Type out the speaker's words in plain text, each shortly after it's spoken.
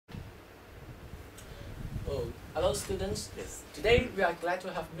Oh, hello students. Yes. Today we are glad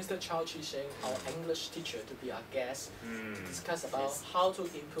to have Mr. Chao Chi-sheng, our English teacher, to be our guest to discuss about how to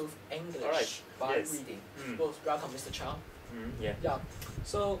improve English by reading. Well, welcome, Mr. Chao. Yeah.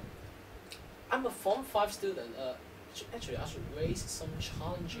 So, I'm a Form 5 student. Actually, I should raise some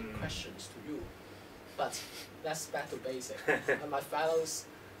challenging questions to you. But let's back to basic. And my fellows,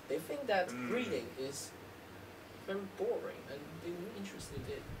 they think that reading is very boring and they're interested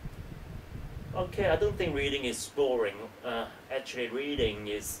in it. Okay, I don't think reading is boring. Actually, reading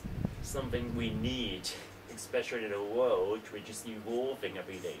is something we need, especially in a world which is evolving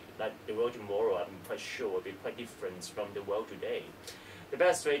every day. Like the world tomorrow, I'm quite sure will be quite different from the world today. The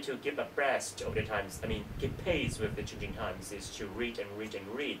best way to keep abreast of the times, keep pace with the changing times, is to read and read and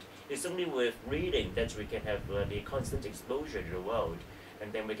read. It's only with reading that we can have the constant exposure to the world,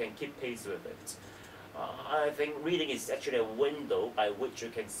 and then we can keep pace with it. I think reading is actually a window by which you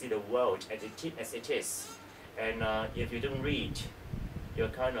can see the world as it is. And if you don't read, you're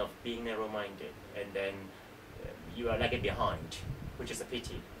kind of being narrow-minded, and then you are lagging behind, which is a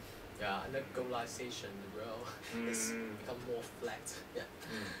pity. Yeah, and the globalization, the world is become more flat. Yeah.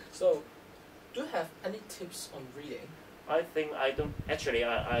 So, do you have any tips on reading? I think I don't. Actually,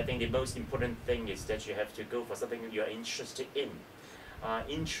 I think the most important thing is that you have to go for something you are interested in.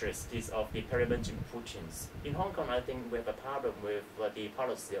 Interest is of the paramount importance. In Hong Kong, I think we have a problem with the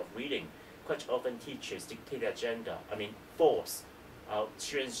policy of reading. Quite often teachers dictate the agenda, force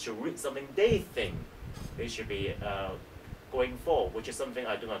students to read something they think they should be going for, which is something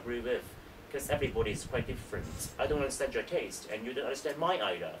I don't agree with, because everybody is quite different. I don't understand your taste, and you don't understand mine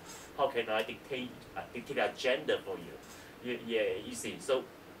either. How can I dictate the agenda for you? You see, so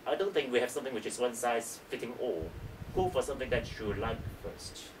I don't think we have something which is one size fitting all. Go for something that you like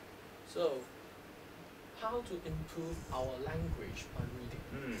first. So, how to improve our language by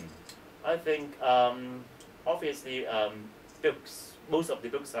reading? I think obviously books. Most of the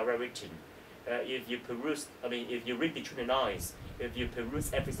books are well written. If you peruse, if you read between the lines, if you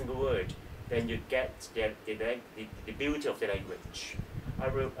peruse every single word, then you get the beauty of the language.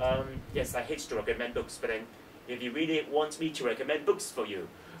 Yes, I hate to recommend books, but then if you really want me to recommend books for you,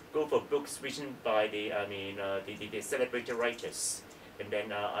 go for books written by the celebrated writers, and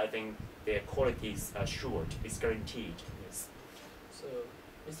then I think their quality is assured, is guaranteed. Yes. So,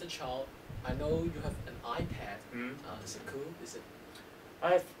 Mr. Chow, I know you have an iPad. Is it cool? Is it?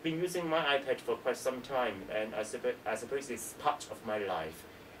 I've been using my iPad for quite some time, and I suppose it's part of my life.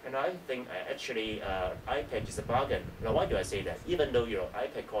 And I think actually iPad is a bargain. Now, why do I say that? Even though your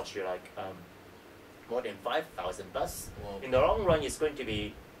iPad costs you like more than 5,000 bucks, in the long run, it's going to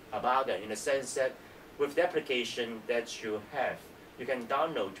be a bargain in the sense that with the application that you have, you can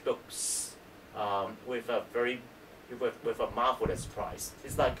download books with a marvelous price.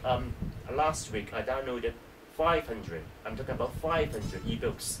 It's like last week I downloaded 500. I'm talking about 500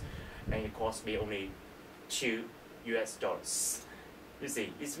 ebooks, and it cost me only $2 US. You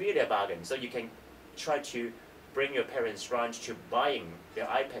see, it's really a bargain. So you can try to bring your parents round to buying their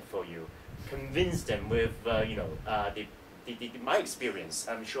iPad for you. Convince them with my experience.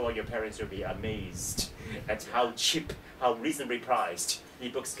 I'm sure your parents will be amazed at how cheap, how reasonably priced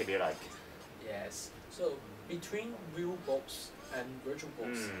ebooks can be like. Yes. So between real books and virtual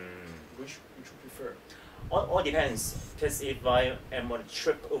books, which would you prefer? All depends. Because if I am on a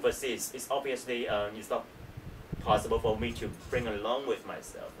trip overseas, it's obviously it's not possible for me to bring along with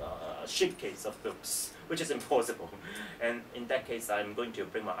myself a suitcase of books, which is impossible. And in that case, I'm going to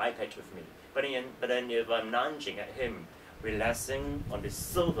bring my iPad with me. But then if I'm lounging at home, relaxing on the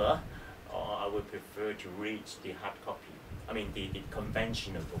sofa, I would prefer to read the hard copy. The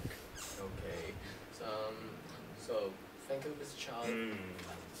conventional book. Okay. So thank you, Mr. Chow.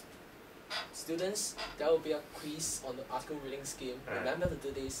 Students, there will be a quiz on the article reading scheme. Remember to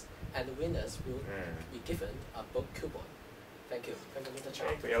do this, and the winners will be given a book coupon. Thank you. Thank you, Mr.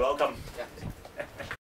 Chow. You're welcome. Yeah.